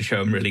letters to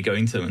show I'm really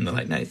going to them, and they're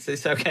like, no,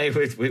 it's okay.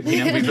 We believe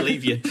you. We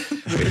believe you.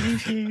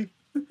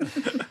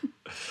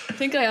 I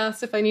think I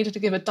asked if I needed to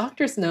give a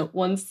doctor's note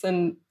once,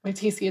 and my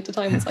TC at the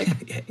time was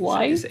like,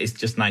 why? It's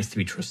just nice to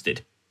be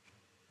trusted.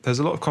 There's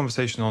a lot of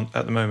conversation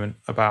at the moment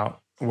about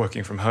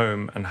working from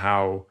home and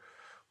how,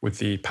 with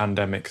the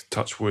pandemic,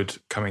 touch wood,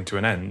 coming to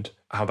an end,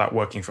 how that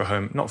working from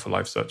home, not for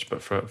LifeSearch,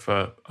 but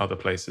for other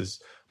places,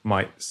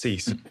 might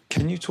cease.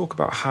 Can you talk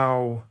about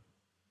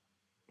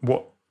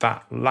what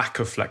that lack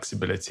of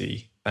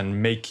flexibility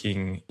and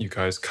making you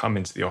guys come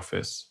into the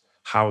office,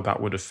 how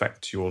that would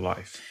affect your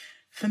life?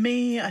 For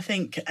me, I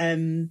think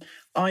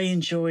I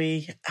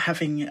enjoy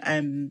having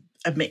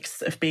a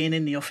mix of being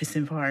in the office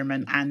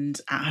environment and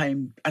at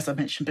home, as I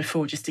mentioned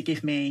before, just to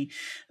give me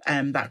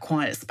that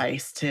quiet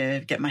space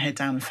to get my head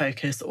down and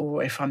focus.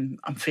 Or if I'm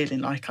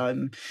feeling like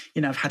I've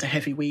had a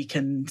heavy week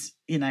and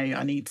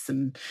I need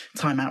some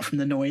time out from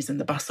the noise and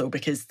the bustle,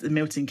 because the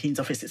Milton Keynes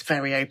office is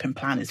very open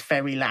plan, it's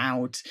very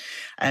loud.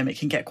 It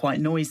can get quite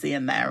noisy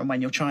in there. And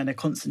when you're trying to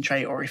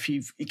concentrate, or if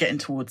you're getting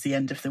towards the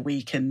end of the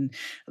week and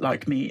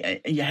like me,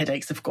 your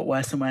headaches have got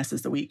worse and worse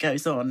as the week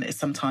goes on, it's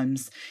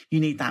sometimes you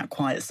need that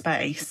quiet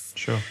space.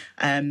 Sure.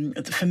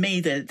 For me,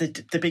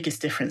 the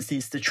biggest difference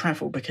is the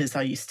travel, because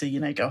I used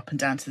to, go up and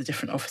down to the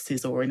different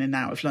offices or in and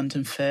out of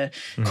London for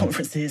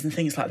conferences and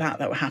things like that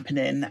were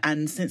happening.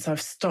 And since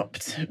I've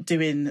stopped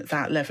doing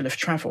that level of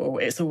travel,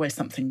 it's always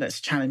something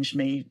that's challenged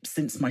me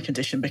since my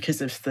condition,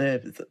 because of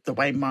the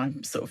way my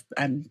sort of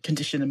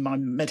condition and my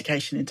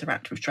medication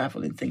interact with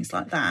travel and things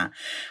like that.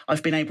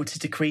 I've been able to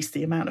decrease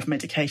the amount of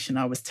medication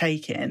I was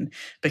taking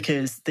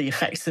because the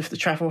effects of the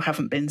travel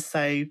haven't been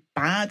so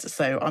bad.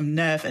 So I'm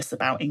nervous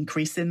about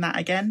increasing that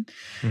again.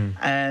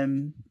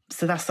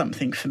 So that's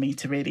something for me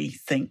to really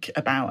think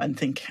about and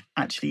think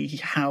actually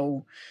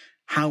how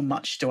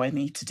much do I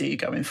need to do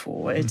going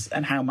forward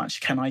and how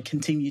much can I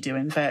continue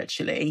doing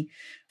virtually?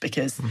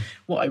 Because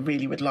what I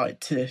really would like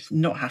to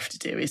not have to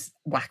do is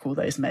whack all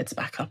those meds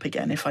back up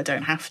again if I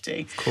don't have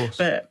to. Of course.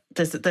 But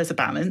there's a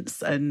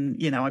balance, and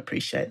I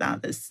appreciate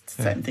that. There's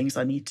certain things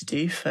I need to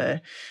do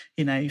for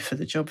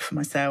the job, for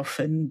myself,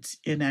 and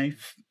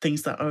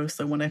things that I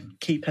also want to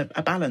keep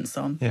a balance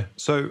on. Yeah.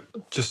 So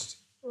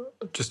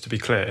just to be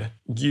clear,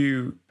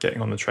 you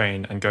getting on the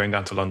train and going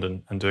down to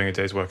London and doing a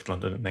day's work in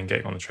London and then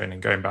getting on the train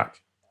and going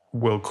back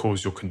will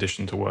cause your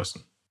condition to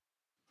worsen.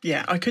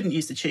 Yeah, I couldn't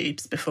use the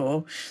tubes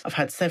before. I've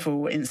had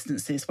several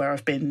instances where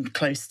I've been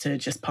close to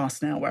just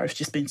passing out, where I've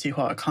just been too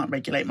hot. I can't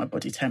regulate my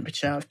body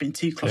temperature. I've been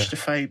too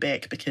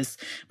claustrophobic because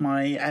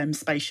my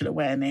spatial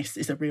awareness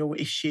is a real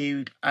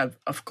issue.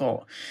 I've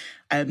got...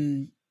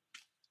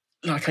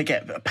 I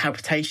get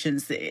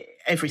palpitations,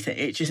 everything.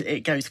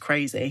 It goes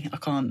crazy. I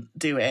can't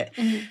do it.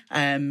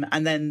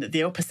 And then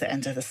the opposite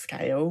end of the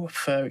scale,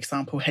 for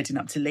example, heading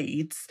up to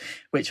Leeds,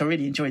 which I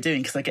really enjoy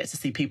doing because I get to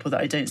see people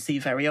that I don't see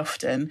very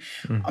often.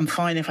 I'm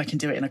fine if I can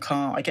do it in a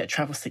car. I get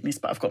travel sickness,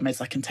 but I've got meds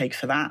I can take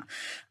for that.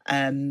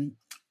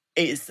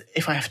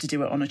 If I have to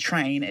do it on a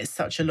train, it's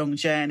such a long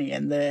journey,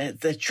 and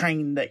the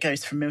train that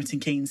goes from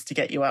Milton Keynes to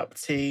get you up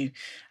to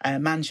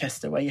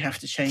Manchester, where you have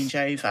to change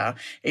over,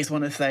 is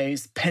one of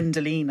those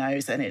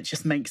pendolinos, and it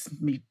just makes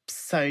me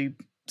so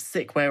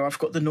sick where I've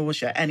got the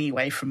nausea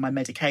anyway from my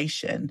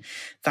medication,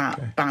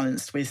 that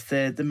balanced with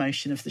the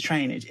motion of the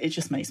train, it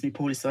just makes me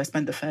poorly. So I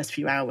spent the first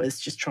few hours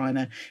just trying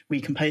to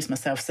recompose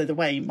myself. So the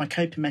way my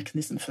coping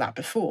mechanism for that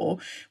before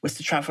was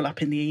to travel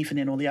up in the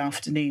evening or the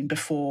afternoon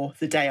before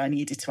the day I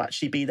needed to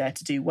actually be there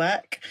to do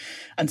work,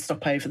 and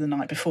stop over the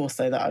night before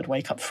so that I'd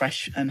wake up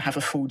fresh and have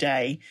a full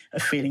day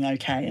of feeling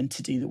okay and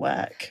to do the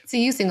work. So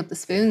using up the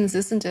spoons,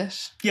 isn't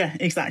it? Yeah,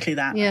 exactly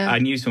that. Yeah. I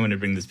knew someone would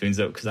bring the spoons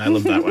up because I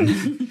love that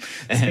one.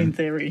 Spoon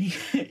theory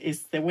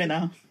is the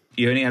winner.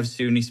 You only have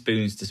so many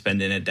spoons to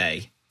spend in a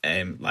day,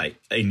 like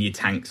in your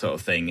tank sort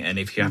of thing. And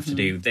if you have to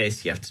do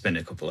this, you have to spend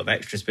a couple of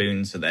extra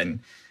spoons. So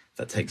then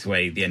that takes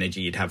away the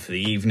energy you'd have for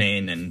the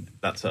evening and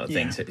that sort of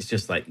thing. So it's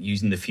just like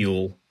using the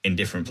fuel in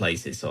different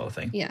places sort of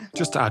thing. Yeah.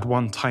 Just to add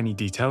one tiny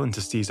detail into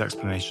Steve's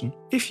explanation,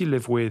 if you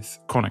live with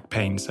chronic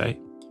pain, say,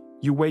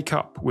 you wake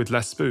up with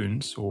less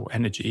spoons or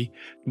energy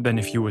than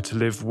if you were to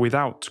live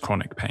without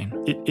chronic pain.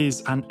 It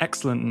is an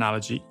excellent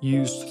analogy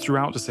used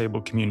throughout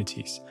disabled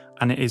communities,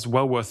 and it is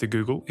well worth a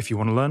Google if you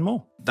want to learn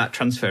more. That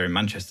transfer in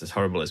Manchester is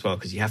horrible as well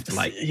because you have to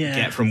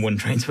get from one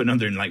train to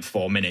another in like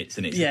 4 minutes,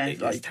 and it's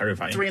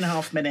terrifying.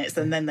 3.5 minutes,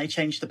 and then they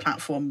change the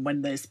platform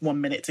when there's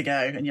 1 minute to go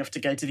and you have to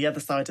go to the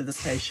other side of the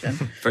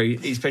station.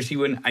 Especially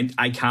when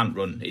I can't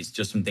run. It's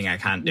just something I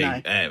can't do.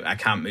 No. I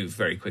can't move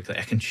very quickly.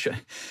 I can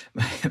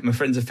my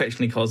friends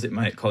affectionately call it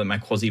my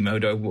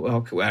Quasimodo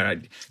walk, where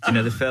do you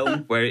know the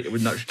film where it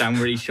would not down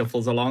where he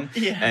shuffles along?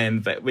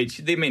 But which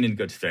they mean in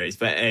good spirits.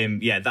 But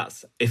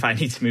that's if I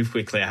need to move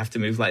quickly, I have to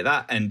move like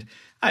that, and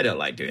I don't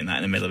like doing that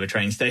in the middle of a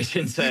train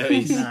station. So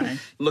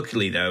it's,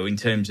 luckily, though, in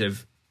terms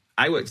of,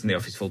 I worked in the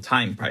office full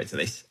time prior to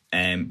this,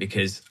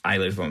 because I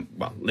lived on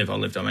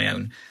my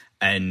own,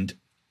 and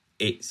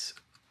it's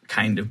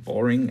kind of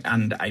boring.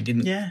 And I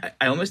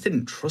almost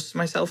didn't trust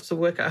myself to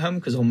work at home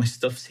because all my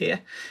stuff's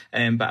here.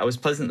 But I was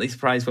pleasantly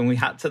surprised when we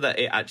had to that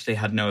it actually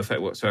had no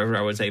effect whatsoever.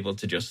 I was able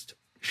to just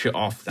shut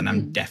off. Then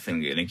I'm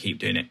definitely going to keep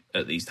doing it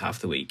at least half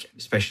the week,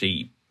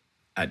 especially,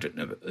 I don't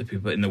know, the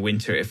people in the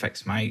winter, it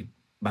affects my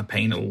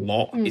pain a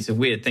lot. It's a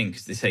weird thing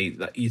because they say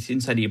that it's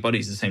inside of your body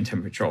is the same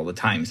temperature all the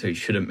time, so it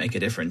shouldn't make a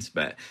difference,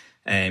 but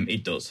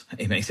it does.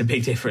 It makes a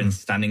big difference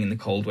standing in the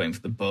cold waiting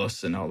for the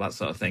bus and all that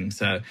sort of thing.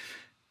 So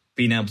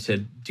being able to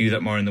do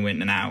that more in the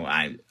winter now,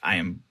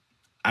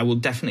 I will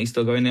definitely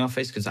still go in the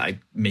office because I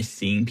miss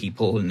seeing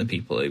people and the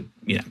people who,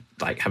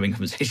 like having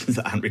conversations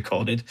that aren't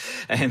recorded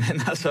and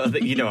that sort of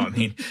thing, you know what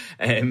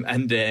I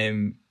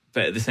mean?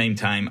 But at the same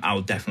time,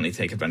 I'll definitely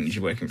take advantage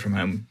of working from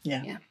home.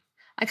 Yeah.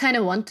 I kind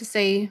of want to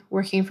say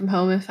working from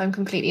home, if I'm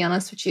completely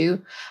honest with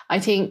you. I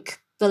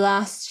think the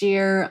last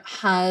year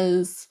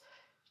has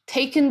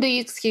taken the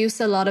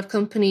excuse a lot of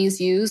companies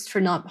used for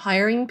not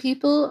hiring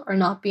people or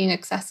not being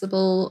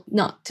accessible,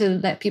 not to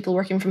let people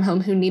working from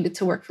home who needed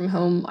to work from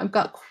home. I've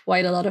got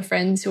quite a lot of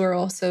friends who are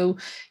also,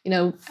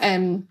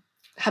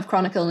 have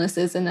chronic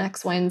illnesses and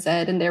X, Y, and Z,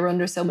 and they're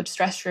under so much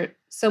stress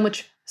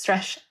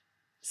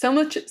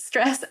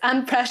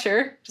and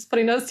pressure, just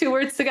putting those two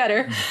words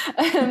together,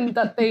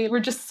 that they were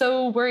just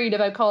so worried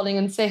about calling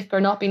in sick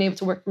or not being able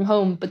to work from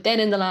home. But then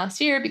in the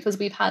last year, because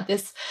we've had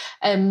this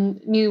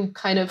new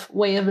kind of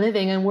way of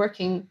living and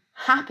working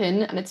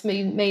happen, and it's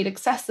made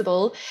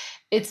accessible,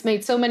 it's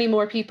made so many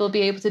more people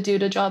be able to do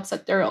the jobs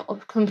that they're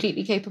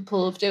completely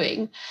capable of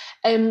doing.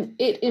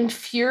 It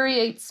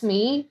infuriates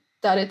me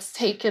that it's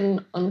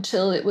taken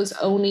until it was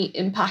only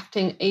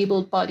impacting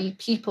able-bodied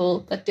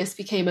people that this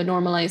became a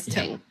normalized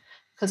thing.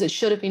 Because it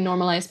should have been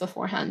normalized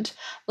beforehand.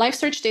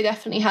 LifeSearch, they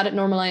definitely had it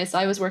normalized.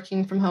 I was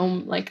working from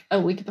home like a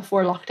week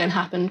before lockdown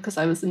happened because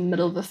I was in the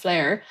middle of a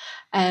flare.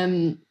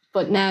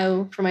 But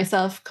now for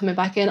myself coming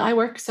back in, I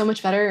work so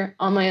much better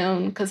on my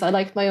own because I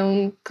like my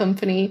own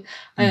company.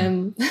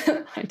 I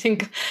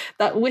think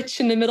that witch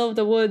in the middle of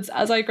the woods,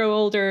 as I grow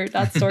older,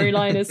 that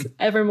storyline is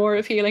ever more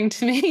appealing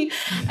to me.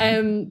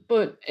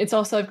 But it's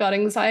also, I've got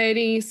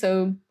anxiety.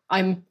 So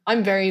I'm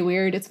very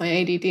weird. It's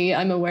my ADD.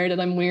 I'm aware that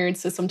I'm weird.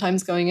 So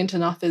sometimes going into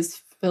an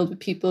office filled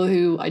with people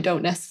who I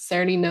don't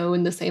necessarily know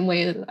in the same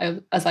way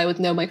as I would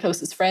know my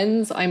closest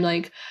friends, I'm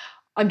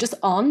just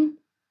on,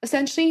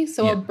 essentially.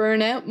 So I'll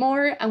burn out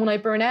more. And when I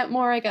burn out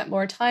more, I get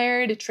more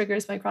tired. It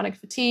triggers my chronic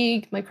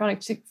fatigue. My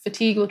chronic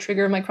fatigue will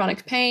trigger my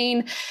chronic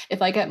pain.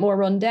 If I get more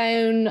run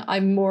down,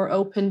 I'm more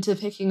open to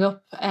picking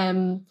up,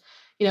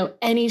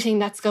 anything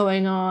that's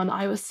going on.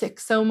 I was sick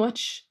so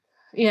much.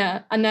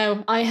 Yeah. And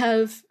now I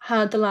have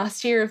had the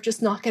last year of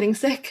just not getting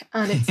sick,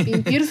 and it's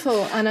been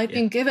beautiful. And I've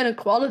been given a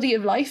quality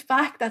of life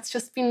back that's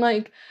just been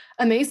like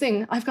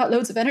amazing. I've got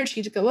loads of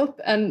energy to go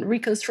up and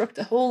reconstruct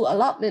a whole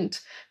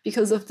allotment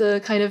because of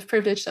the kind of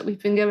privilege that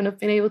we've been given of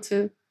being able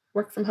to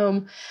work from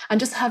home and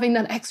just having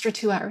that extra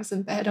 2 hours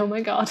in bed. Oh my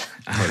God.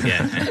 Oh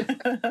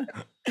yeah.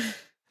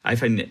 I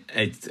find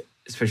it,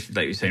 especially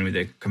like you're saying with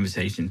the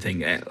conversation thing,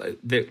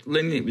 the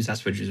learning it was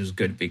Asperger's was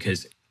good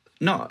because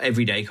not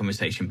everyday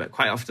conversation, but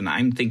quite often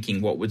I'm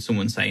thinking, what would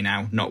someone say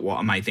now? Not what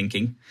am I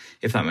thinking?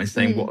 If that makes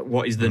sense,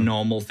 what is the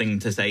normal thing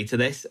to say to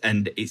this?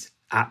 And it's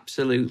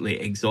absolutely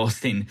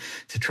exhausting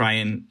to try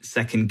and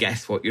second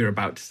guess what you're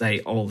about to say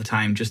all the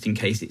time, just in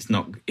case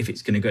if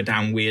it's going to go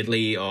down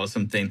weirdly or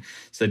something.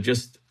 So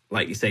just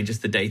like you say,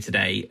 just the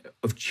day-to-day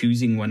of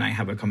choosing when I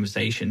have a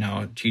conversation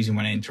or choosing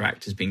when I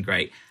interact has been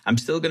great. I'm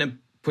still going to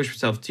push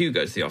myself to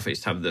go to the office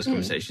to have those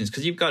conversations,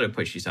 because you've got to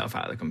push yourself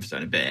out of the comfort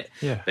zone a bit.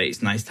 Yeah. But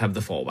it's nice to have the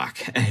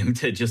fallback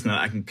to just know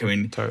that I can come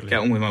in, get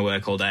on with my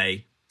work all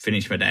day,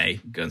 finish my day,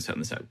 go and sit on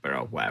the sofa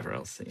or whatever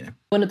else, you know.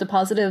 One of the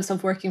positives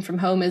of working from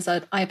home is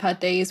that I've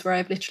had days where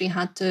I've literally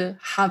had to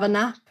have a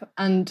nap,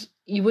 and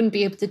you wouldn't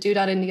be able to do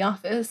that in the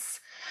office.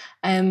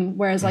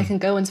 Whereas I can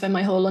go and spend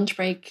my whole lunch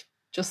break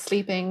just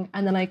sleeping,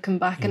 and then I come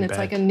back and it's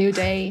like a new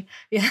day.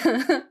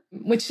 Yeah.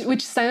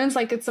 which sounds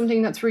like it's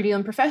something that's really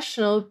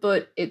unprofessional,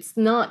 but it's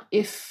not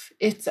if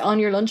it's on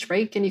your lunch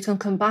break and you can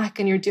come back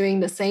and you're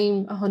doing the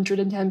same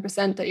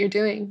 110% that you're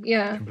doing.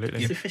 Yeah.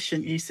 Completely. It's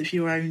efficient use of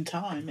your own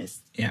time.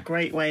 It's a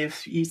great way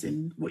of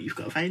using what you've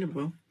got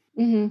available.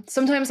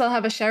 Sometimes I'll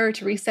have a shower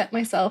to reset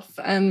myself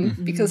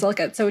because I'll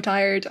get so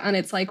tired, and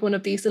it's like one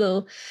of these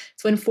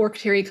it's when fork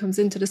theory comes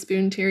into the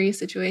spoon theory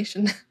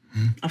situation.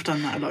 I've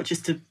done that a lot,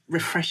 just to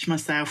refresh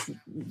myself,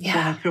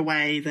 wipe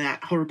away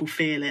that horrible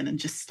feeling and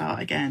just start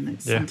again.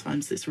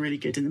 Sometimes it's really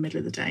good in the middle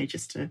of the day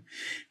just to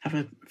have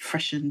a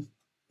freshen,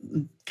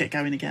 get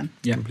going again.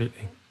 Yeah,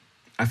 completely.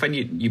 I find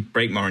you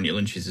break more on your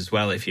lunches as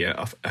well if you're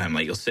off,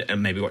 like you'll sit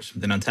and maybe watch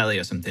something on telly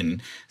or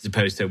something, as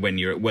opposed to when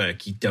you're at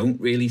work, you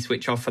don't really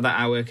switch off for that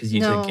hour because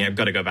you think, I've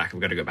got to go back,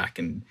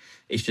 and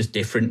it's just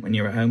different when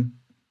you're at home.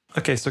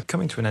 Okay, so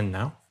coming to an end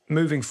now.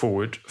 Moving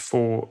forward,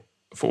 for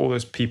all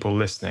those people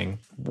listening,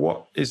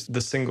 what is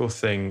the single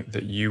thing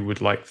that you would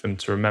like them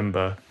to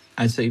remember?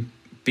 I'd say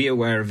be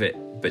aware of it,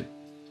 but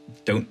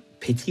don't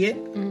pity it.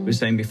 We were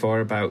saying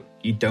before about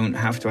you don't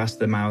have to ask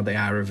them how they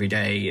are every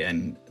day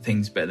and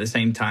things, but at the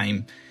same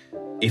time,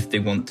 if they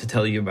want to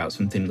tell you about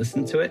something,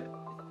 listen to it.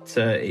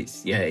 So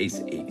it's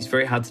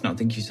very hard to not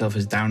think of yourself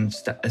as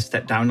a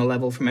step down a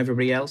level from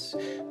everybody else.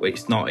 Well,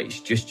 it's not.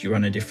 It's just you're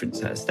on a different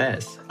set of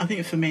stairs. I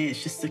think for me,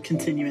 it's just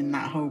continuing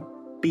that whole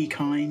be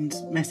kind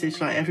message.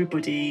 Like,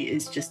 everybody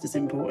is just as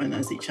important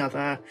as each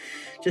other,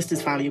 just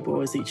as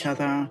valuable as each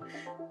other,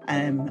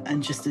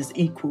 and just as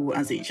equal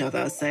as each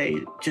other. So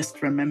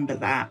just remember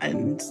that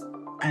and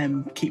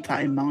keep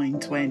that in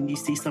mind when you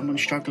see someone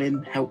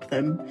struggling. Help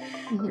them.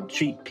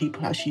 Treat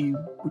people as you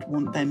would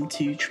want them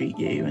to treat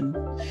you, and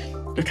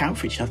look out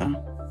for each other.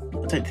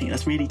 I don't think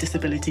that's really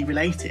disability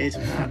related.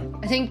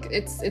 I think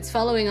it's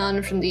following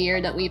on from the year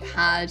that we've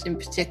had in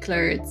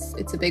particular.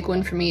 It's a big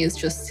one for me, is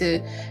just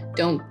to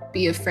don't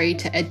be afraid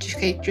to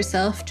educate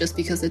yourself. Just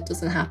because it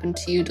doesn't happen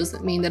to you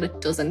doesn't mean that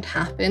it doesn't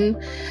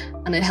happen.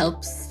 And it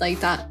helps like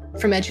that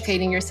from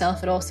educating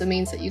yourself. It also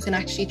means that you can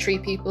actually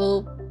treat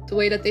people the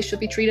way that they should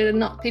be treated and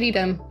not pity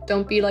them.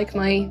 Don't be like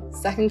my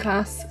second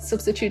class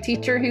substitute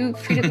teacher who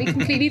treated me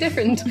completely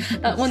different.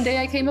 That one day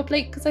I came up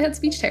late because I had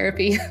speech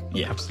therapy.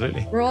 Yeah,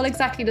 absolutely. We're all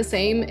exactly the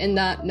same in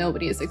that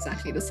nobody is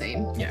exactly the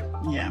same.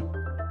 Yeah.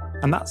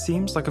 And that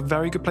seems like a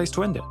very good place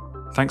to end it.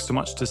 Thanks so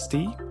much to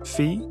Steve,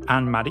 Fee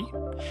and Maddie.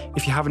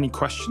 If you have any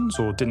questions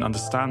or didn't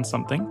understand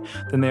something,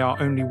 then they are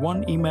only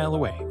one email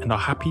away and are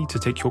happy to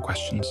take your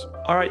questions.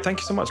 All right, thank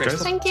you so much,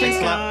 guys. Thank you. Thanks,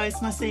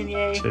 guys. Nice seeing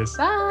you. Cheers.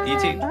 Bye. You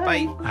too.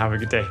 Bye. Have a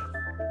good day.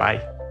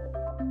 Bye.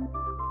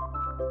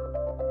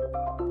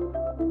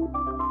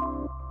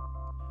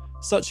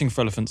 Searching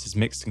for Elephants is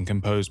mixed and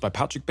composed by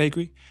Patrick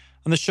Bakery,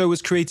 and the show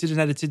was created and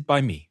edited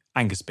by me,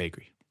 Angus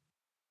Bakery.